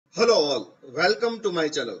Hello all, welcome to my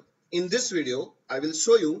channel. In this video, I will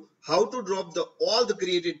show you how to drop all the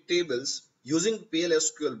created tables using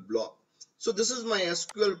PLSQL block. So this is my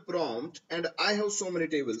SQL prompt and I have so many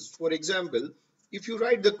tables. For example, if you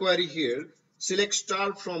write the query here, select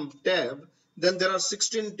star from tab, then there are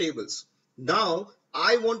 16 tables. Now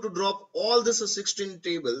I want to drop all these 16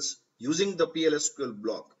 tables using the PLSQL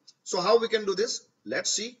block. So how we can do this?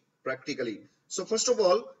 Let's see practically. So first of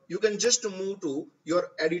all, you can just move to your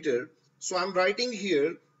editor. So I'm writing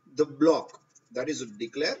here the block, that is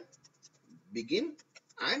declare, begin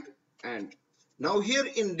and end. Now here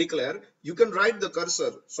in declare, you can write the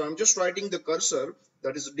cursor. So I'm just writing the cursor,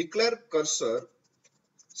 that is declare cursor.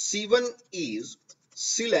 C1 is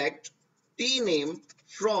select tname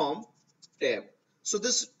from tab. So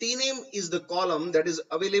this tname is the column that is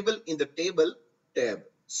available in the table tab.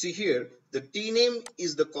 See here, the tname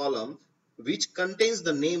is the column which contains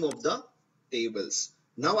the name of the tables.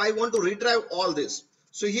 Now I want to retrieve all this.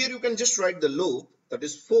 So here you can just write the loop, that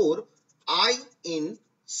is for I in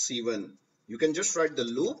C1. You can just write the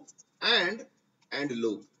loop and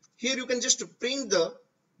loop. Here you can just print the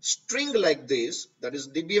string like this, that is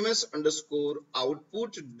dbms underscore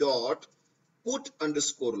output dot put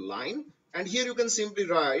underscore line, and here you can simply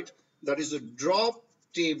write that is a drop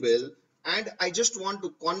table, and I just want to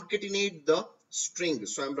concatenate the string.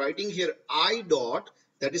 So I'm writing here I dot,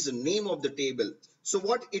 that is the name of the table. So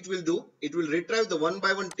what it will do, it will retrieve the one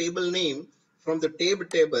by one table name from the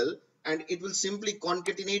table, and it will simply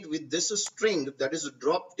concatenate with this string, that is a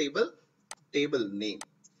drop table name.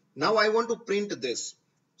 Now I want to print this.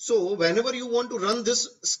 So whenever you want to run this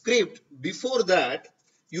script, before that,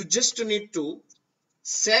 you just need to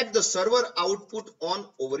set the server output on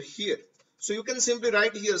over here. So you can simply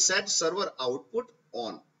write here set server output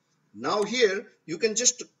on. Now here you can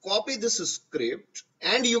just copy this script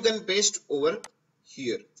and you can paste over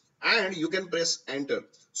here and you can press enter.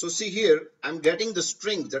 So see here, I'm getting the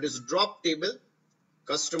string, that is drop table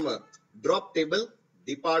customer, drop table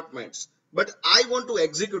departments, but I want to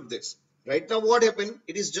execute this. Right now what happened,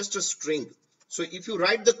 it is just a string. So if you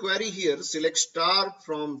write the query here, select star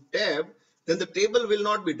from tab, then the table will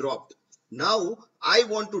not be dropped. Now I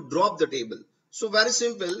want to drop the table. So very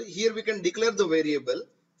simple, here we can declare the variable,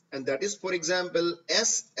 and that is for example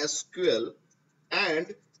SQL,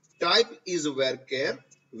 and type is varchar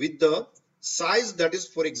with the size, that is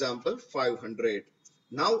for example 500.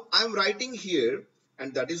 Now I'm writing here,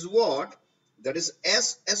 and that is what, that is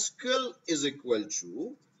SQL is equal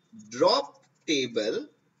to drop table,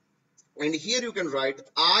 and here you can write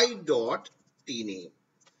I dot tname.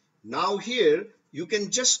 Now here you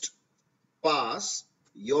can just pass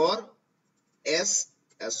your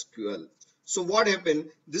SQL. So what happened,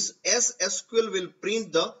 this SQL will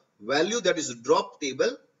print the value, that is drop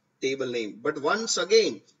table name, but once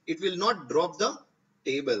again it will not drop the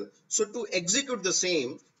table. So to execute the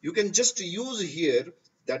same, you can just use here,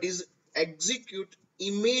 that is execute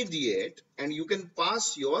immediate, and you can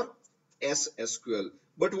pass your SQL.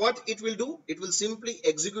 But what it will do, it will simply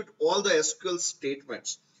execute all the SQL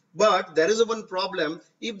statements. But there is one problem.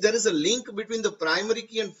 If there is a link between the primary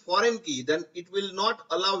key and foreign key, then it will not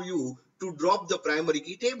allow you to drop the primary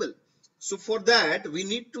key table. So for that, we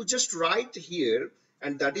need to just write here,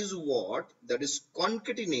 and that is what, that is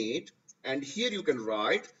concatenate, and here you can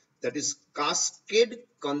write, that is cascade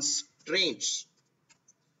constraints.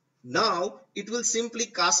 Now it will simply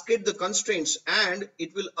cascade the constraints and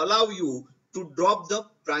it will allow you to drop the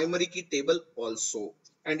primary key table also.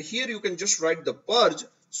 And here you can just write the purge,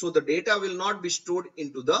 so the data will not be stored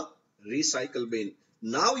into the recycle bin.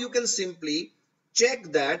 Now you can simply check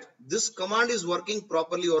that this command is working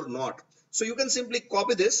properly or not. So you can simply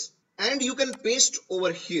copy this and you can paste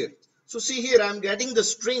over here. So see here, I'm getting the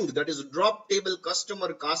string, that is drop table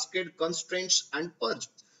customer cascade constraints and purge.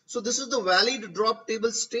 So this is the valid drop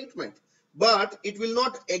table statement, but it will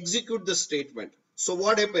not execute the statement. So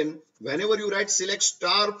what happened, whenever you write select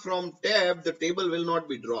star from tab, the table will not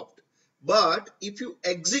be dropped. But if you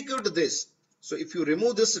execute this, so if you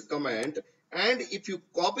remove this command and if you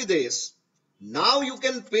copy this, now you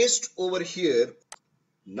can paste over here.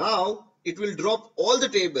 Now it will drop all the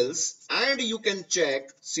tables and you can check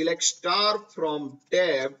select star from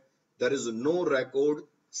tab, there is no record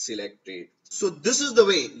selected. So this is the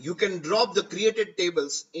way you can drop the created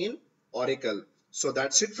tables in Oracle. So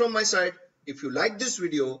that's it from my side. If you like this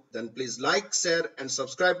video, then please like, share and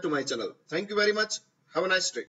subscribe to my channel. Thank you very much. Have a nice day.